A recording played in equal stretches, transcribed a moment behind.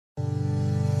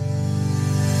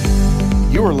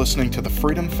You are listening to the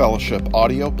Freedom Fellowship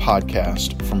audio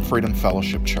podcast from Freedom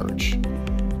Fellowship Church.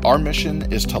 Our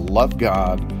mission is to love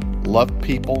God, love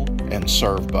people, and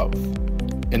serve both.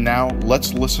 And now,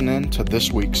 let's listen in to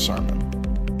this week's sermon.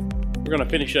 We're going to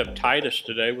finish up Titus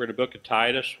today. We're in the book of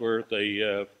Titus. We'll be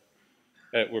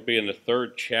in the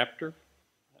third chapter.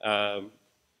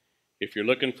 If you're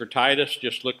looking for Titus,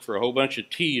 just look for a whole bunch of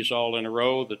T's all in a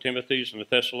row, the Timothys and the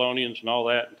Thessalonians and all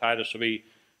that, and Titus will be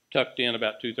tucked in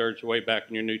about two-thirds of the way back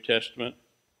in your New Testament.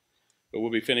 But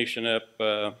we'll be finishing up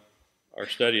our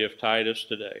study of Titus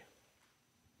today.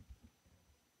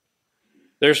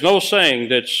 There's no saying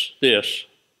that's this: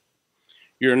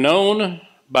 you're known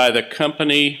by the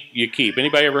company you keep.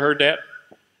 Anybody ever heard that?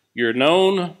 You're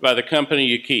known by the company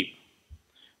you keep.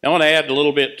 Now, I want to add a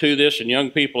little bit to this, and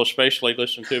young people especially,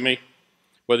 listen to me,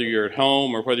 whether you're at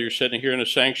home or whether you're sitting here in a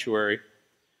sanctuary.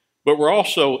 But we're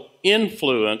also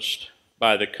influenced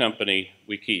by the company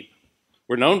we keep.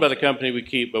 We're known by the company we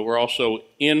keep, but we're also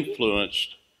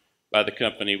influenced by the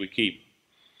company we keep.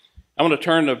 I want to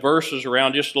turn the verses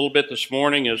around just a little bit this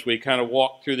morning as we kind of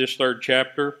walk through this third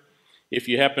chapter. If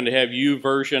you happen to have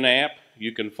YouVersion app,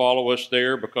 you can follow us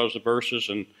there because the verses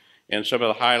and some of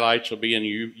the highlights will be in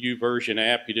YouVersion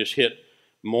app. You just hit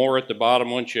more at the bottom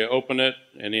once you open it,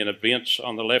 and then events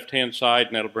on the left-hand side,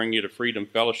 and that'll bring you to Freedom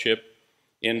Fellowship,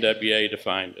 NWA, to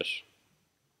find us.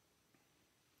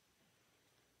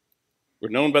 We're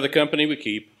known by the company we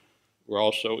keep. We're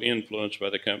also influenced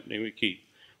by the company we keep.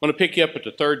 I want to pick you up at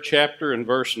the third chapter in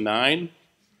verse 9.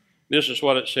 This is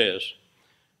what it says.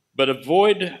 But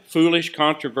avoid foolish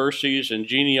controversies and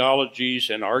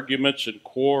genealogies and arguments and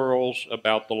quarrels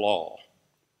about the law,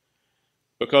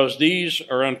 because these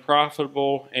are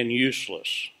unprofitable and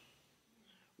useless.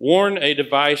 Warn a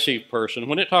divisive person.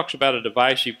 When it talks about a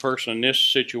divisive person in this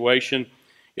situation,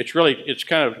 it's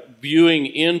kind of viewing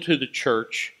into the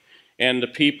church and the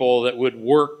people that would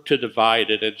work to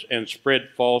divide it and spread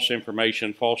false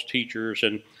information, false teachers,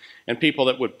 and people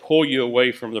that would pull you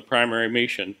away from the primary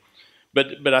mission.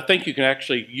 But I think you can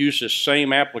actually use this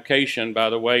same application,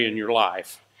 by the way, in your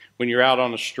life when you're out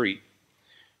on the street.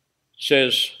 It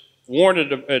says, warn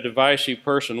a divisive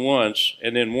person once,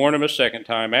 and then warn them a second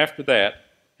time. After that,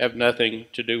 have nothing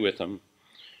to do with them.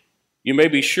 You may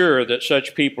be sure that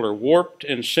such people are warped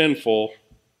and sinful.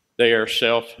 They are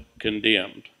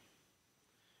self-condemned.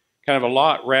 Kind of a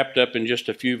lot wrapped up in just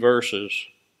a few verses,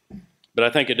 but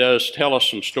I think it does tell us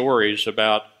some stories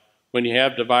about when you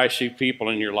have divisive people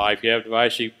in your life, you have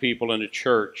divisive people in the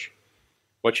church.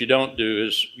 What you don't do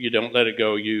is you don't let it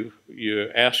go. You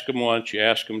ask them once, you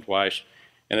ask them twice,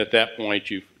 and at that point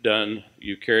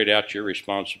you've carried out your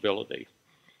responsibility.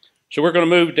 So we're going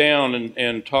to move down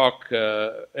and talk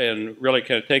and really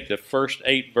kind of take the first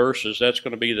 8 verses. That's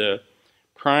going to be the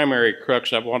primary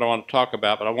crux of what I want to talk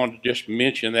about, but I want to just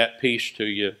mention that piece to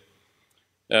you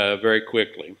very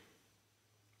quickly.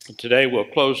 Today we'll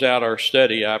close out our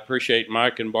study. I appreciate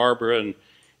Mike and Barbara,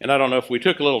 and I don't know if we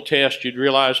took a little test, you'd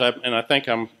realize, and I think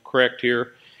I'm correct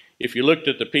here, if you looked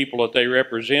at the people that they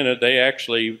represented, they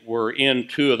actually were in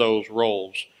 2 of those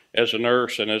roles, as a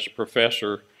nurse and as a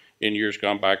professor in years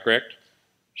gone by, correct?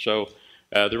 So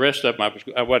the rest of them,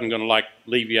 I wasn't going to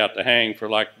leave you out to hang for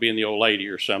being the old lady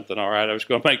or something, all right? I was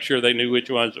going to make sure they knew which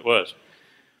ones it was.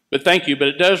 But thank you. But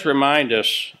it does remind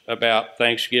us about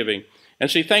Thanksgiving. And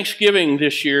see, Thanksgiving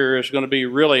this year is going to be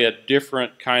really a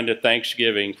different kind of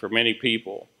Thanksgiving for many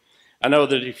people. I know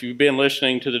that if you've been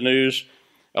listening to the news,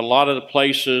 a lot of the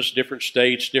places, different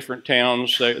states, different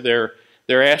towns, they're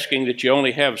asking that you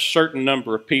only have a certain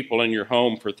number of people in your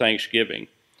home for Thanksgiving.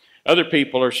 Other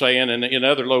people are saying, and in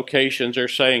other locations, they're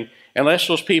saying, unless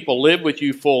those people live with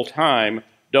you full time,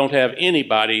 don't have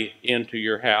anybody into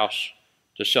your house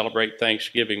to celebrate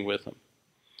Thanksgiving with them.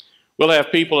 We'll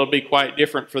have people that'll be quite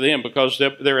different for them because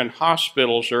they're in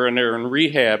hospitals or they're in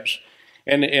rehabs,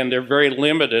 and they're very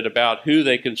limited about who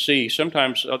they can see.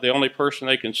 Sometimes the only person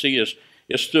they can see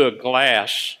is through a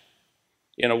glass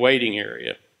in a waiting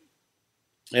area.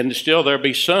 And still there'll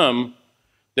be some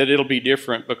that it'll be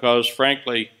different because,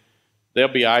 frankly, they'll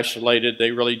be isolated.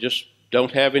 They really just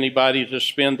don't have anybody to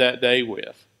spend that day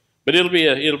with. But it'll be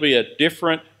a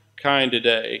different kind of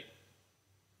day.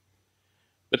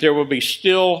 But there will be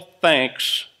still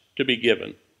thanks to be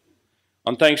given.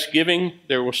 On Thanksgiving,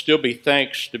 there will still be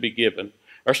thanks to be given.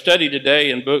 Our study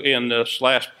today in this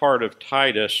last part of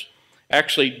Titus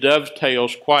actually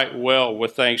dovetails quite well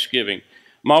with Thanksgiving.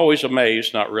 I'm always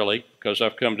amazed, not really, because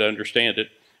I've come to understand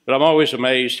it, but I'm always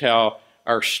amazed how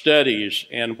our studies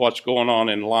and what's going on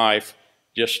in life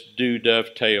just do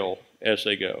dovetail as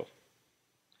they go.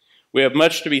 We have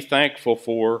much to be thankful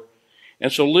for,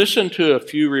 And so listen to a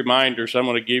few reminders I'm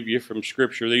going to give you from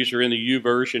Scripture. These are in the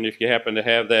YouVersion if you happen to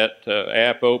have that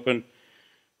app open.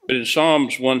 But in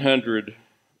Psalms 100,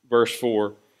 verse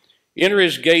 4, enter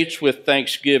his gates with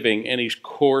thanksgiving and his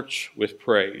courts with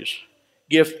praise.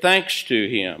 Give thanks to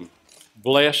him.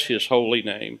 Bless his holy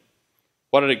name.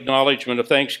 What an acknowledgement of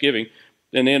thanksgiving.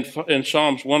 And then in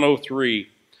Psalms 103,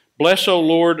 bless, O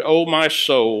Lord, O my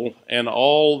soul, and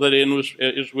all that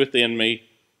is within me.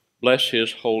 Bless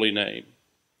his holy name.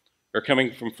 Or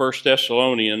coming from 1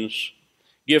 Thessalonians,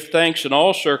 give thanks in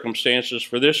all circumstances,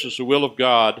 for this is the will of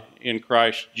God in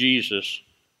Christ Jesus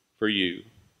for you.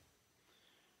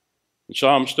 In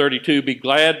Psalms 32, be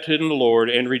glad in the Lord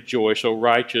and rejoice, O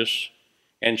righteous,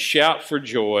 and shout for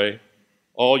joy,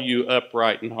 all you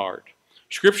upright in heart.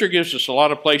 Scripture gives us a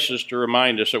lot of places to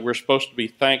remind us that we're supposed to be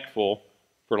thankful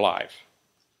for life.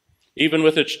 Even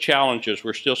with its challenges,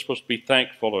 we're still supposed to be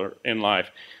thankful in life.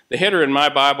 The header in my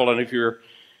Bible, and if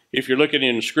you're looking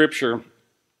in Scripture,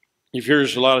 if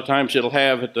yours, a lot of times it'll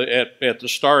have at the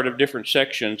start of different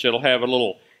sections, it'll have a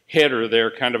little header there,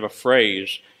 kind of a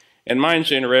phrase. And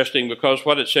mine's interesting because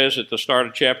what it says at the start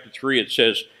of chapter 3, it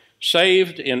says,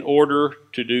 saved in order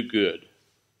to do good.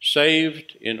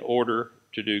 Saved in order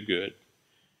to do good.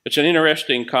 It's an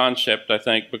interesting concept, I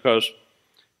think, because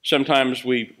sometimes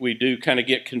we do kind of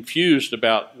get confused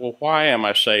about, well, why am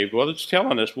I saved? Well, it's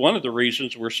telling us one of the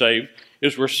reasons we're saved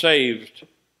is we're saved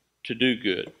to do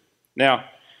good. Now,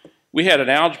 we had an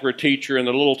algebra teacher in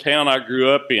the little town I grew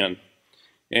up in,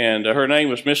 and her name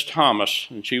was Miss Thomas,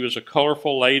 and she was a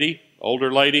colorful lady,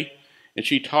 older lady, and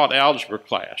she taught algebra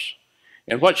class.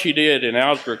 And what she did in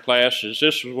algebra class is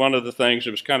this was one of the things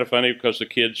that was kind of funny because the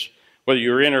kids, whether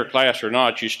you were in her class or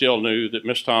not, you still knew that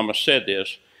Miss Thomas said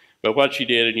this. But what she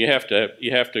did, and you have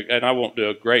to, and I won't do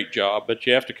a great job, but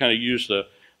you have to kind of use the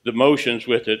motions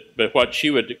with it. But what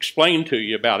she would explain to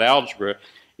you about algebra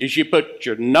is you put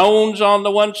your knowns on the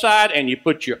one side and you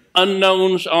put your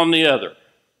unknowns on the other.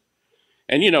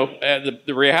 And you know,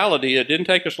 the reality, it didn't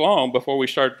take us long before we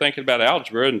started thinking about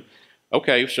algebra. And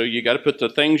okay, so you got to put the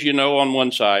things you know on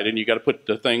one side and you got to put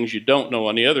the things you don't know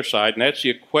on the other side. And that's the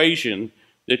equation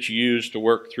that you use to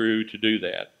work through to do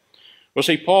that. Well,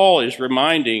 see, Paul is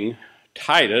reminding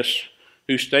Titus,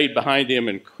 who stayed behind him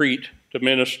in Crete to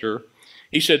minister.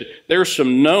 He said, there's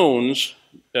some knowns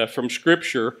from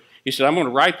Scripture. He said, I'm going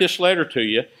to write this letter to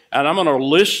you, and I'm going to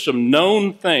list some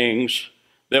known things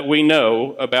that we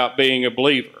know about being a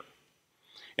believer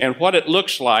and what it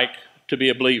looks like to be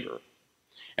a believer.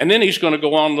 And then he's going to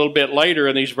go on a little bit later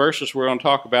in these verses we're going to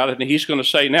talk about it, and he's going to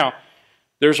say, now,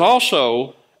 there's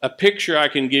also a picture I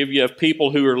can give you of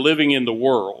people who are living in the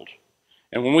world.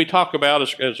 And when we talk about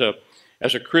as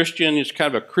a Christian, it's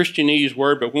kind of a Christianese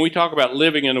word, but when we talk about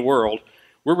living in the world,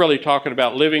 we're really talking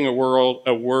about living a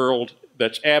world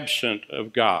that's absent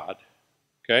of God.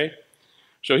 Okay?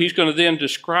 So he's going to then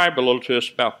describe a little to us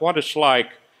about what it's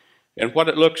like and what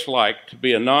it looks like to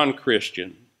be a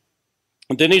non-Christian.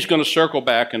 And then he's going to circle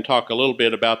back and talk a little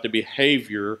bit about the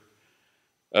behavior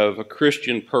of a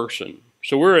Christian person.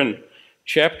 So we're in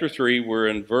chapter 3, we're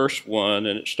in verse 1,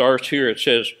 and it starts here. It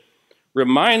says,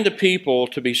 remind the people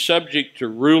to be subject to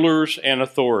rulers and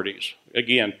authorities.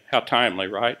 Again, how timely,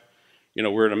 right? You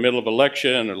know, we're in the middle of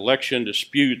election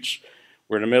disputes.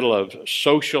 We're in the middle of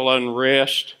social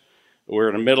unrest. We're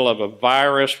in the middle of a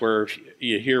virus where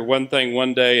you hear one thing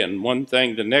one day and one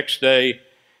thing the next day.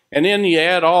 And then you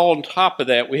add all on top of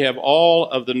that, we have all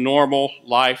of the normal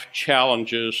life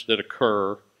challenges that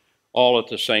occur all at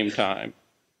the same time.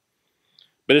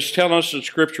 But it's telling us in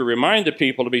Scripture, remind the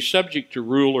people to be subject to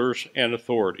rulers and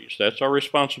authorities. That's our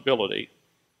responsibility.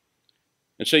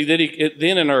 And see,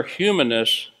 then in our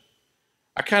humanness,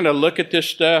 I kind of look at this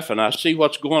stuff and I see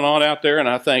what's going on out there and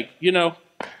I think, you know,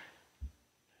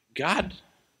 God,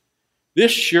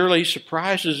 this surely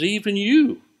surprises even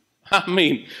you. I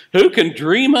mean, who can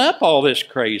dream up all this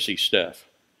crazy stuff?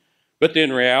 But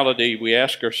then in reality, we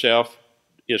ask ourselves,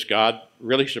 is God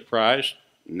really surprised?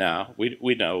 No,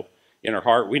 we know. In our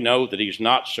heart, we know that he's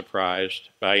not surprised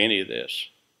by any of this.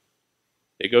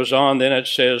 It goes on, then it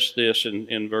says this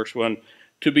in verse 1,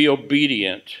 to be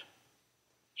obedient.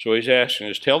 So he's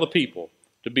asking us, tell the people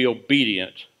to be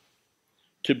obedient,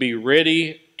 to be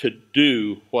ready to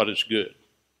do what is good.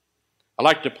 I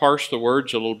like to parse the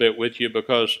words a little bit with you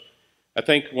because I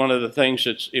think one of the things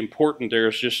that's important there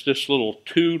is just this little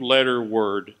 2-letter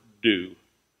word, do.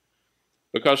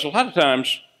 Because a lot of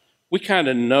times we kind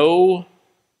of know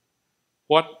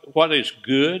what is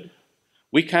good.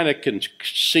 We kind of can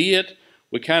see it.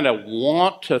 We kind of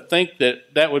want to think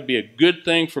that that would be a good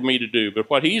thing for me to do. But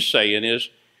what he's saying is,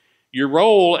 Your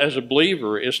role as a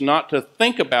believer is not to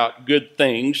think about good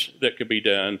things that could be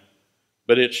done,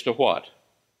 but it's to what?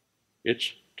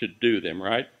 It's to do them,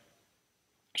 right?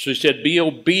 So he said, be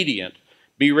obedient.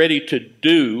 Be ready to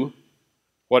do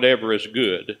whatever is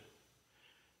good.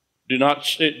 Do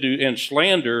not and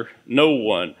slander no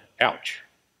one. Ouch.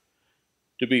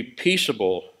 To be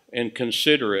peaceable and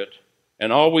considerate,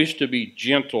 and always to be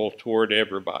gentle toward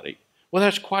everybody. Well,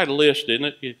 that's quite a list,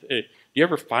 isn't it? Do you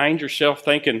ever find yourself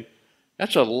thinking,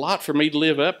 that's a lot for me to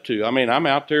live up to? I mean, I'm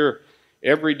out there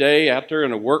every day, out there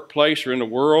in the workplace or in the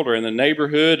world or in the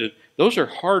neighborhood, and those are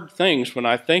hard things when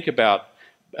I think about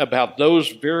those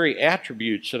very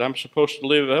attributes that I'm supposed to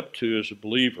live up to as a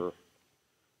believer.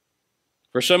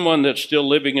 For someone that's still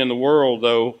living in the world,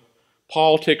 though,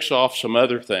 Paul ticks off some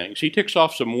other things. He ticks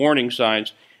off some warning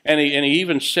signs, and he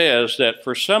even says that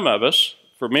for some of us,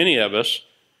 for many of us,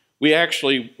 we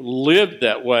actually lived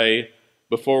that way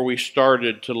before we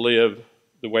started to live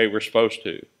the way we're supposed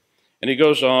to. And he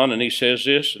goes on and he says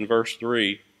this in verse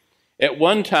 3. At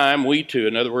one time, we too,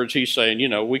 in other words, he's saying,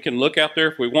 we can look out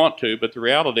there if we want to, but the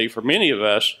reality for many of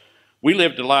us, we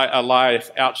lived a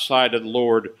life outside of the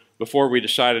Lord before we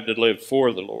decided to live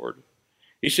for the Lord.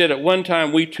 He said, at one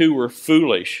time, we too were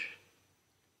foolish.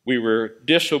 We were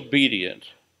disobedient.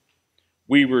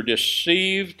 We were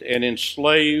deceived and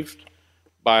enslaved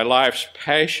by life's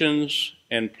passions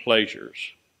and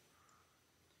pleasures.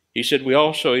 He said,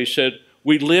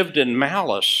 we lived in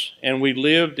malice and we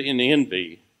lived in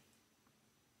envy,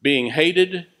 being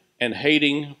hated and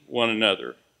hating one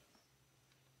another.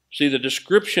 See, the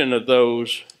description of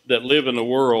those that live in the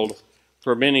world,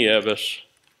 for many of us,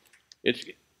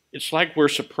 it's like we're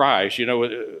surprised.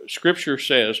 Scripture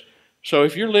says, so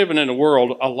if you're living in the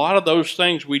world, a lot of those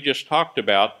things we just talked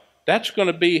about, that's going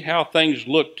to be how things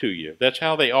look to you. That's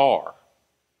how they are.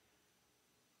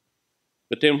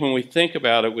 But then when we think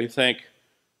about it, we think,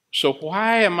 so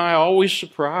why am I always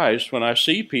surprised when I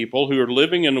see people who are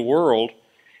living in the world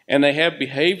and they have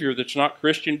behavior that's not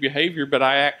Christian behavior, but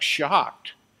I act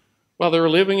shocked? Well, they're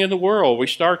living in the world. We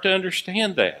start to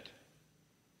understand that.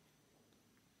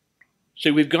 See,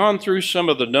 we've gone through some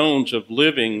of the knowns of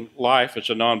living life as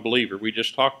a non-believer. We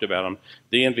just talked about them,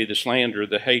 the envy, the slander,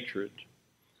 the hatred.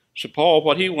 So Paul,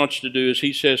 what he wants to do is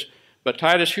he says, but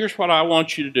Titus, here's what I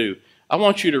want you to do. I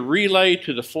want you to relay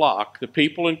to the flock, the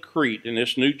people in Crete, in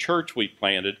this new church we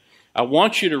planted, I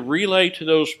want you to relay to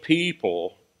those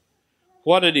people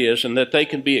what it is and that they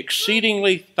can be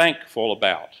exceedingly thankful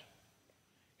about.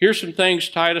 Here's some things,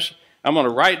 Titus, I'm going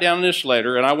to write down this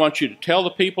letter, and I want you to tell the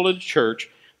people of the church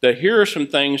that here are some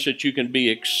things that you can be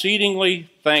exceedingly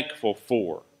thankful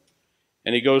for.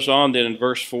 And he goes on then in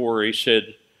verse 4, he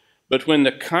said, but when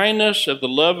the kindness of the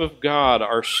love of God,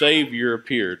 our Savior,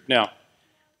 appeared. Now,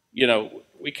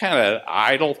 we kind of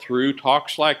idle through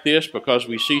talks like this because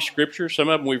we see Scripture. Some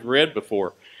of them we've read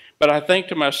before. But I think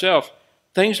to myself,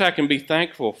 things I can be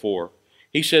thankful for.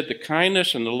 He said the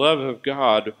kindness and the love of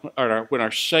God when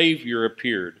our Savior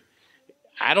appeared.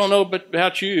 I don't know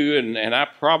about you, and I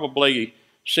probably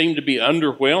seem to be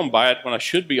underwhelmed by it when I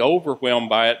should be overwhelmed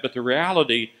by it. But the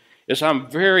reality is I'm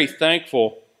very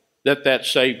thankful that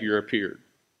Savior appeared.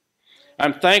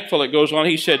 I'm thankful, it goes on,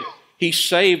 he said, he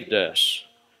saved us.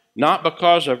 Not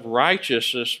because of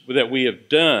righteousness that we have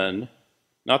done,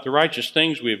 not the righteous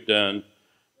things we have done,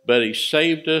 but he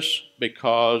saved us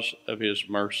because of his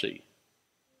mercy.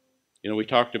 We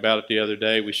talked about it the other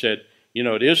day. We said,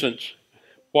 it isn't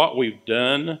what we've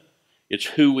done, it's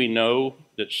who we know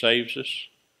that saves us.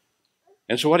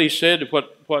 And so what he said,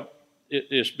 what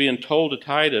is being told to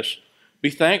Titus, be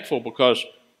thankful because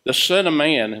the Son of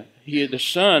Man, the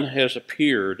Son has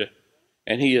appeared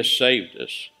and he has saved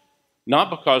us. Not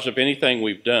because of anything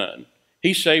we've done.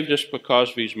 He saved us because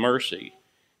of his mercy.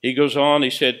 He goes on, he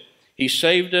said, he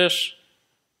saved us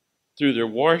through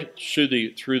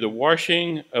the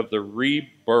washing of the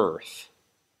rebirth.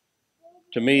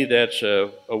 To me, that's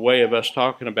a way of us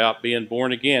talking about being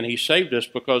born again. He saved us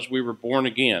because we were born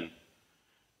again.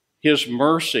 His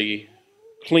mercy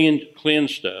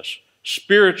cleansed us.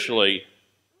 Spiritually,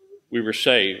 we were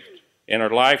saved, and our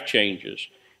life changes.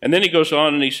 And then he goes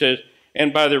on and he says,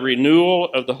 and by the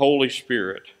renewal of the Holy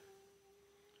Spirit.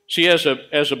 See, as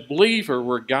a believer,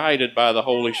 we're guided by the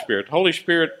Holy Spirit. The Holy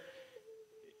Spirit,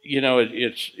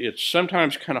 it's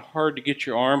sometimes kind of hard to get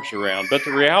your arms around. But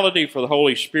the reality for the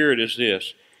Holy Spirit is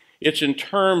this. It's in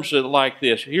terms of like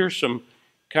this. Here's some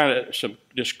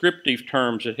descriptive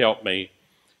terms that help me.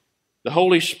 The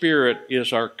Holy Spirit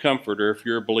is our comforter if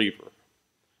you're a believer.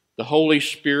 The Holy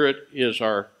Spirit is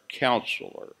our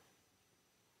counselor.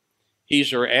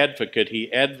 He's our advocate.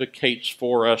 He advocates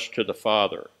for us to the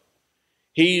Father.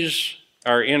 He's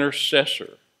our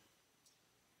intercessor.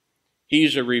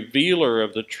 He's a revealer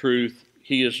of the truth.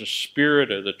 He is a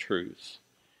spirit of the truth.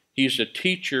 He's a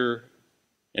teacher,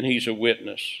 and he's a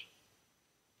witness.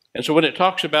 And so when it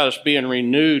talks about us being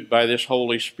renewed by this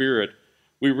Holy Spirit,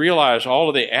 we realize all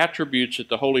of the attributes that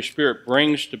the Holy Spirit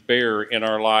brings to bear in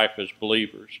our life as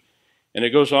believers. And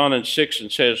it goes on in 6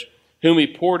 and says, whom he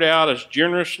poured out as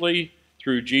generously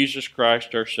through Jesus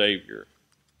Christ our Savior.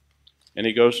 And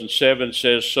he goes in 7 and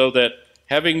says, so that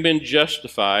having been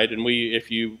justified, and if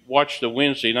you watch the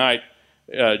Wednesday night,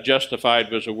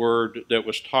 justified was a word that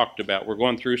was talked about. We're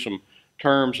going through some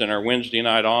terms in our Wednesday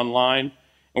night online,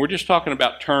 and we're just talking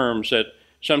about terms that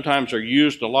sometimes are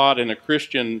used a lot in a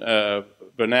Christian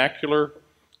vernacular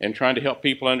and trying to help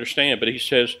people understand. But he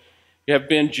says, you have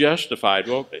been justified.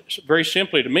 Well, very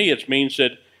simply to me, it means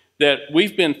that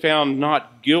we've been found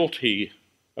not guilty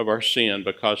of our sin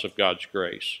because of God's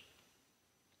grace.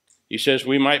 He says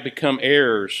we might become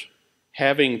heirs,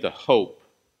 having the hope.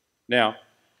 Now,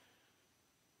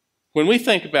 when we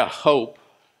think about hope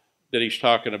that he's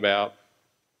talking about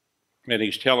and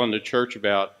he's telling the church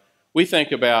about, we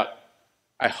think about,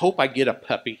 I hope I get a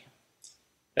puppy.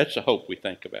 That's the hope we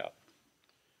think about.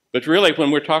 But really,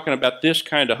 when we're talking about this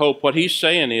kind of hope, what he's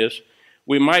saying is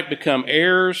we might become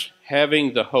heirs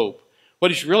having the hope.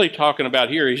 What he's really talking about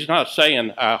here, he's not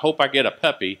saying, I hope I get a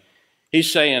puppy.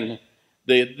 He's saying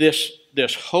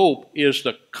this hope is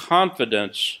the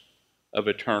confidence of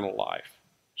eternal life.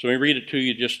 So let me read it to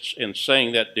you just in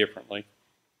saying that differently.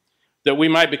 That we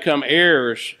might become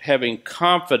heirs having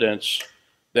confidence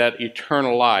that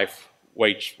eternal life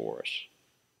waits for us.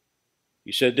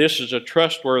 He said, this is a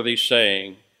trustworthy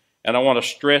saying, and I want to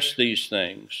stress these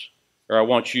things. Or I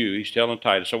want you, he's telling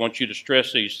Titus, I want you to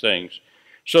stress these things,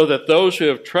 so that those who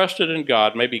have trusted in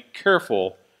God may be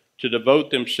careful to devote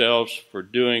themselves for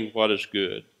doing what is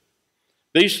good.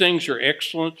 These things are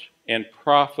excellent and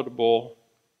profitable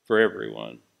for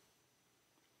everyone.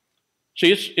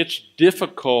 See, it's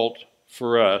difficult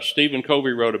for us. Stephen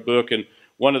Covey wrote a book, and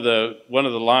one of the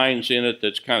lines in it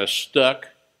that's kind of stuck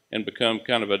and become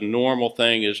kind of a normal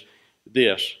thing is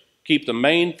this: keep the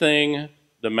main thing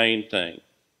the main thing.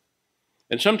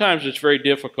 And sometimes it's very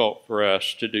difficult for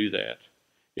us to do that.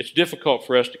 It's difficult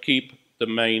for us to keep the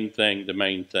main thing the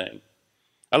main thing.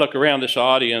 I look around this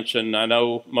audience, and I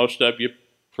know most of you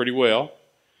pretty well,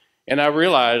 and I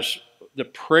realize the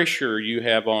pressure you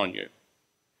have on you.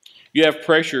 You have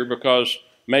pressure because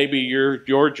maybe you're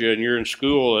Georgia and you're in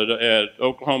school at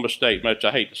Oklahoma State. Much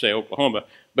I hate to say Oklahoma,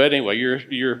 but anyway,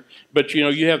 you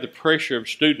have the pressure of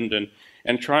student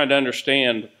and trying to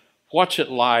understand what's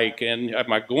it like, and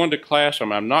am I going to class,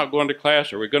 am I not going to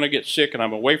class, are we going to get sick and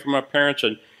I'm away from my parents,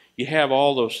 and you have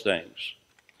all those things.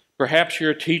 Perhaps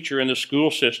you're a teacher in the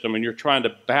school system and you're trying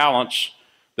to balance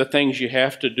the things you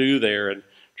have to do there and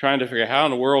trying to figure out how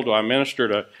in the world do I minister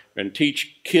to and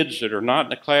teach kids that are not in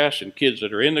the class and kids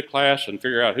that are in the class and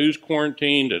figure out who's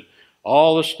quarantined, and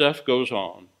all this stuff goes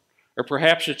on. Or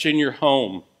perhaps it's in your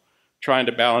home trying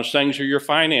to balance things, or your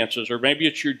finances, or maybe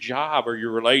it's your job or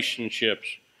your relationships.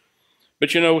 But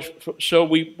so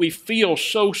we feel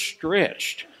so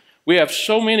stretched. We have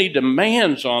so many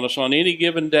demands on us on any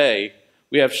given day.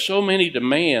 We have so many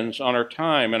demands on our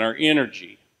time and our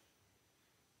energy.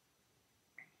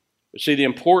 But see, the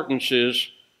importance is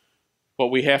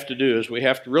what we have to do is we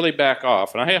have to really back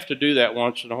off. And I have to do that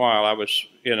once in a while. I was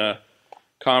in a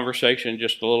conversation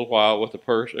just a little while with a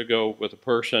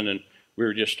person, and we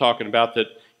were just talking about that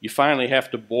you finally have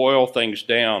to boil things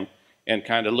down and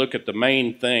kind of look at the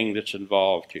main thing that's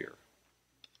involved here.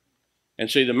 And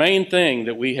see, the main thing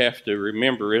that we have to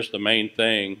remember is the main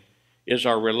thing is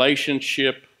our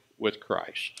relationship with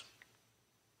Christ.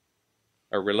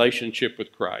 Our relationship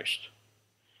with Christ.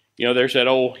 There's that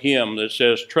old hymn that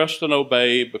says, trust and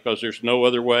obey because there's no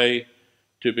other way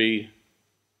to be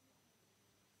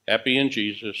happy in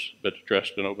Jesus but to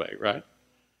trust and obey, right?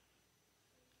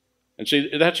 And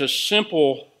see, that's a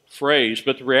simple phrase,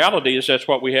 but the reality is that's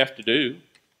what we have to do.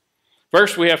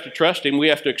 First, we have to trust Him. We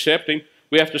have to accept Him.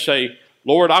 We have to say,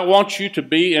 Lord, I want you to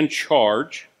be in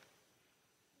charge.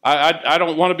 I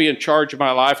don't want to be in charge of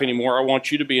my life anymore. I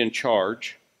want you to be in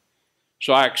charge.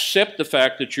 So I accept the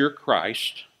fact that you're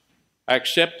Christ. I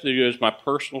accept you as my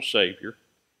personal Savior.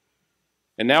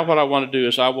 And now what I want to do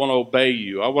is I want to obey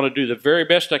you. I want to do the very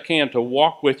best I can to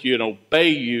walk with you and obey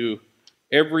you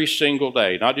every single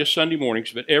day. Not just Sunday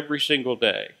mornings, but every single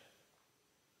day.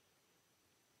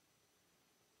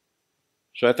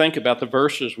 So I think about the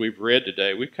verses we've read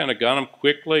today. We've kind of got them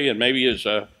quickly, and maybe it's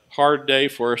a hard day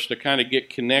for us to kind of get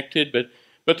connected.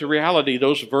 But the reality,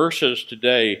 those verses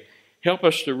today help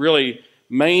us to really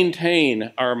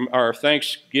maintain our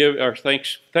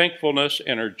thankfulness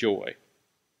and our joy.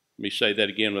 Let me say that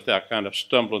again without kind of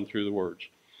stumbling through the words.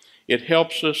 It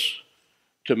helps us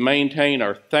to maintain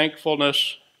our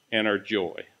thankfulness and our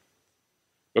joy.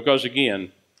 Because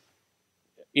again,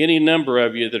 any number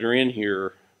of you that are in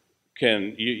here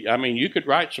you could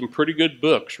write some pretty good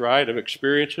books, right, of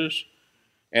experiences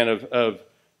and of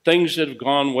things that have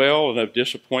gone well and of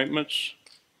disappointments.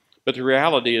 But the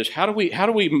reality is, how do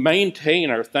we maintain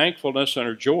our thankfulness and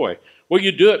our joy? Well,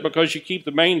 you do it because you keep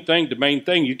the main thing the main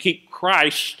thing. You keep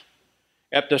Christ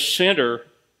at the center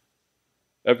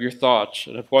of your thoughts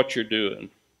and of what you're doing.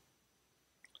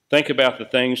 Think about the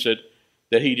things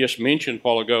that he just mentioned a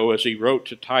while ago as he wrote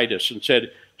to Titus and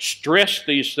said, stress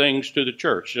these things to the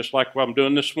church, just like what I'm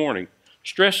doing this morning.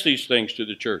 Stress these things to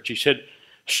the church. He said,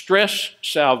 stress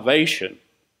salvation.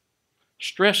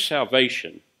 Stress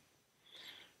salvation.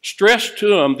 Stress to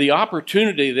them the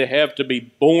opportunity they have to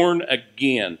be born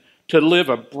again, to live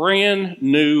a brand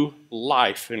new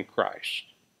life in Christ.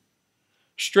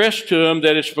 Stress to them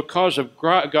that it's because of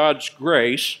God's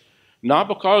grace, not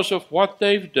because of what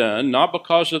they've done, not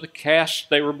because of the caste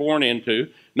they were born into,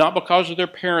 not because of their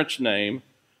parents' name,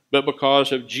 but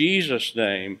because of Jesus'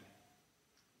 name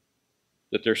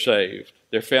that they're saved.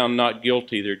 They're found not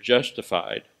guilty, they're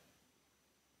justified.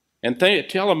 And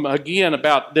tell them again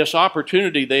about this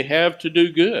opportunity they have to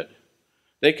do good.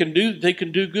 They can do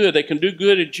good. They can do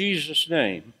good in Jesus'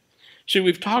 name. See,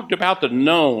 we've talked about the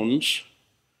knowns,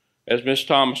 as Miss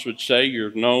Thomas would say,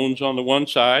 your knowns on the one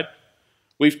side.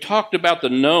 We've talked about the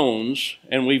knowns,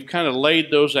 and we've kind of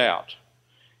laid those out.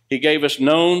 He gave us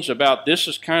knowns about this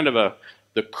is kind of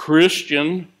the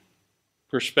Christian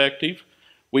perspective.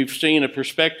 We've seen a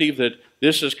perspective that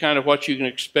this is kind of what you can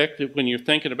expect when you're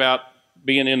thinking about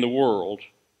being in the world.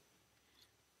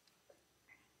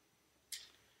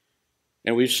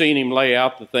 And we've seen him lay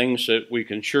out the things that we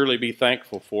can surely be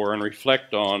thankful for and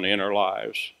reflect on in our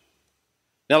lives.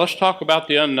 Now let's talk about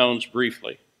the unknowns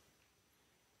briefly.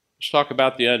 Let's talk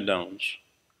about the unknowns.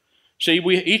 See,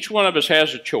 each one of us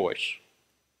has a choice.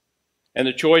 And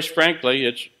the choice, frankly,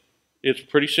 it's a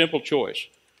pretty simple choice.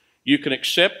 You can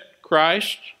accept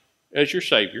Christ as your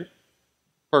Savior,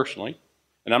 personally.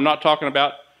 And I'm not talking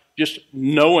about just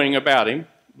knowing about him,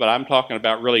 but I'm talking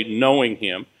about really knowing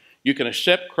him. You can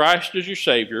accept Christ as your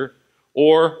Savior,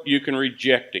 or you can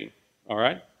reject him. All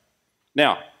right?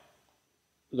 Now,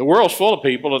 the world's full of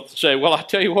people that say, well, I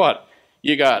tell you what,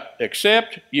 you got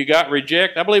accept, you got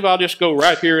reject. I believe I'll just go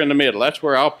right here in the middle. That's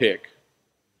where I'll pick.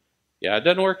 Yeah, it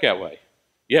doesn't work that way.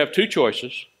 You have two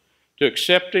choices, to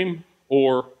accept him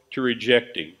or to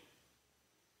reject him.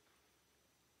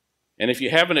 And if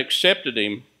you haven't accepted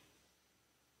him,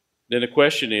 then the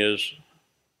question is,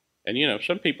 and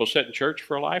some people sit in church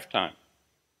for a lifetime,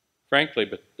 frankly,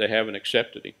 but they haven't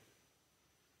accepted him.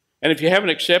 And if you haven't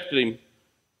accepted him,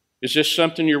 is this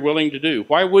something you're willing to do?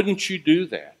 Why wouldn't you do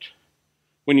that?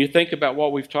 When you think about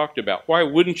what we've talked about, why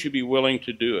wouldn't you be willing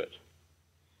to do it?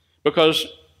 Because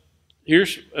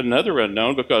here's another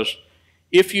unknown, because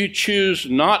if you choose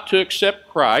not to accept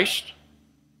Christ,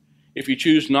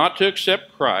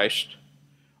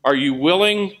 are you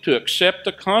willing to accept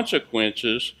the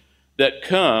consequences that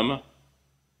come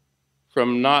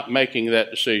from not making that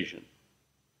decision?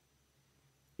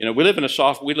 We live in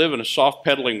a soft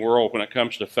pedaling world when it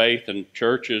comes to faith and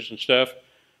churches and stuff.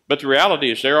 But the reality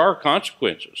is there are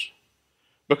consequences.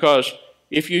 Because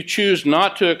if you choose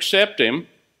not to accept him,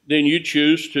 then you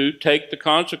choose to take the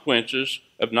consequences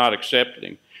of not accepting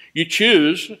him. You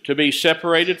choose to be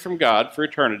separated from God for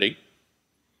eternity.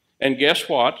 And guess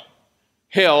what?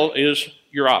 Hell is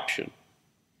your option.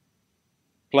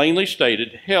 Plainly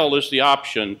stated, hell is the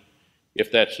option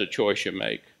if that's the choice you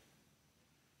make.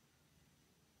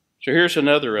 So here's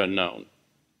another unknown.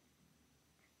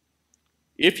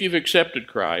 If you've accepted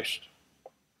Christ,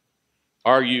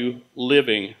 are you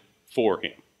living for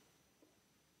him?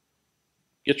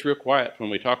 It gets real quiet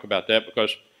when we talk about that,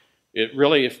 because it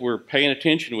really, if we're paying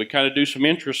attention, we kind of do some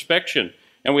introspection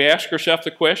and we ask ourselves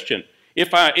the question,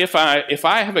 if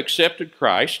I have accepted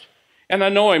Christ, and I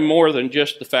know him more than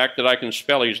just the fact that I can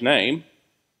spell his name,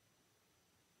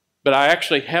 but I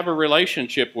actually have a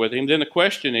relationship with him, then the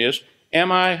question is,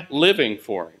 am I living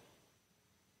for him?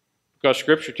 Because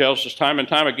Scripture tells us time and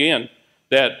time again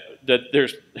that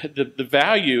there's the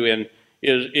value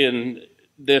in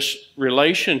this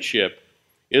relationship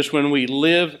is when we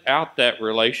live out that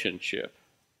relationship.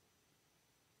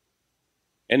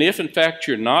 And if in fact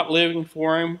you're not living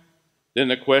for him, then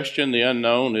the question, the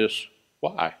unknown, is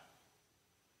why?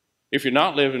 If you're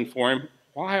not living for him,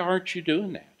 why aren't you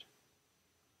doing that?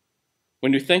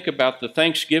 When you think about the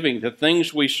thanksgiving, the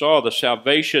things we saw, the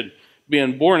salvation,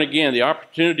 being born again, the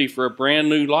opportunity for a brand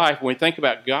new life, when we think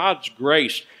about God's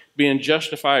grace, being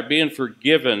justified, being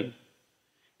forgiven,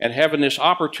 and having this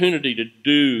opportunity to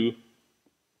do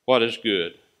what is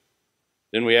good,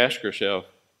 then we ask ourselves,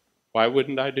 why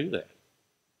wouldn't I do that?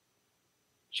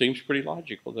 Seems pretty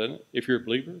logical, doesn't it? If you're a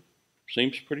believer,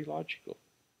 seems pretty logical.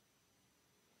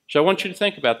 So I want you to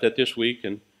think about that this week,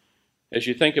 and as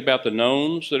you think about the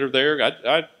knowns that are there,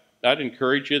 I'd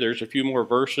encourage you. There's a few more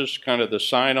verses, kind of the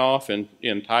sign-off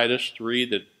in Titus 3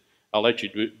 that I'll let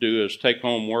you do as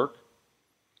take-home work.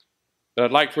 But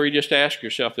I'd like for you just to ask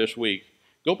yourself this week,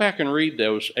 go back and read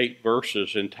those 8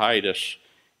 verses in Titus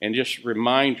and just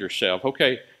remind yourself,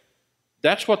 okay,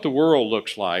 that's what the world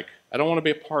looks like. I don't want to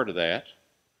be a part of that.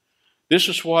 This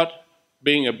is what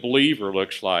being a believer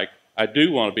looks like. I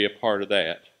do want to be a part of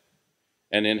that.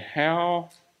 And then how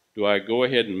do I go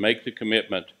ahead and make the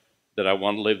commitment that I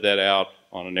want to live that out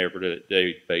on an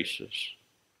everyday basis?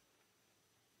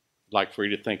 I'd like for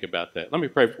you to think about that. Let me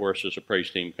pray for us as the praise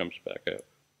team comes back up.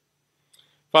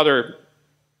 Father,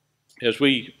 as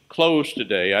we close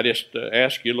today, I just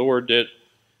ask you, Lord,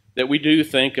 that we do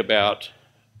think about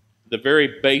the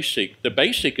very basic. The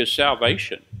basic is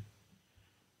salvation.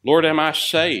 Lord, am I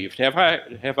saved? Have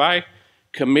I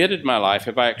committed my life?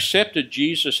 Have I accepted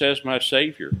Jesus as my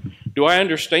Savior? Do I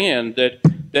understand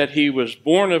that He was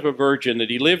born of a virgin, that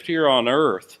He lived here on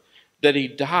earth, that He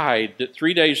died, that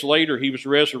 3 days later He was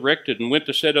resurrected and went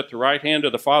to sit at the right hand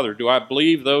of the Father? Do I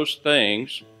believe those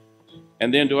things?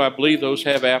 And then do I believe those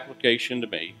have application to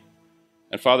me?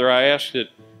 And Father, I ask that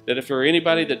if there are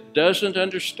anybody that doesn't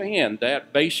understand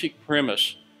that basic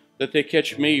premise, that they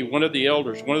catch me, one of the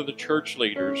elders, one of the church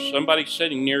leaders, somebody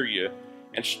sitting near you,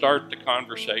 and start the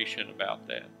conversation about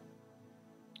that.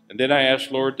 And then I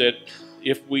ask, Lord, that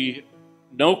if we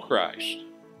know Christ,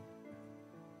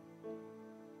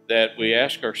 that we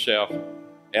ask ourselves,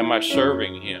 am I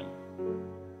serving Him?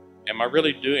 Am I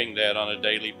really doing that on a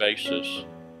daily basis?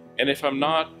 And if I'm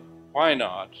not, why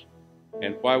not?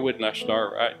 And why wouldn't I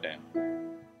start right now?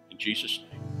 In Jesus'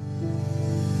 name.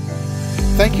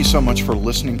 Thank you so much for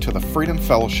listening to the Freedom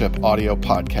Fellowship audio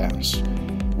podcast.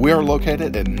 We are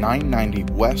located at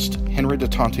 990 West Henry de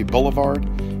Tonti Boulevard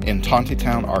in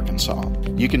Tontitown, Arkansas.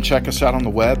 You can check us out on the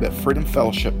web at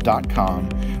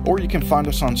freedomfellowship.com, or you can find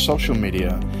us on social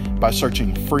media by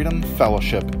searching Freedom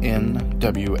Fellowship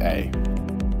NWA.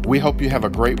 We hope you have a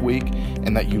great week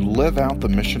and that you live out the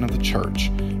mission of the church,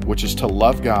 which is to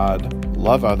love God,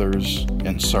 love others,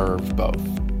 and serve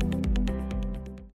both.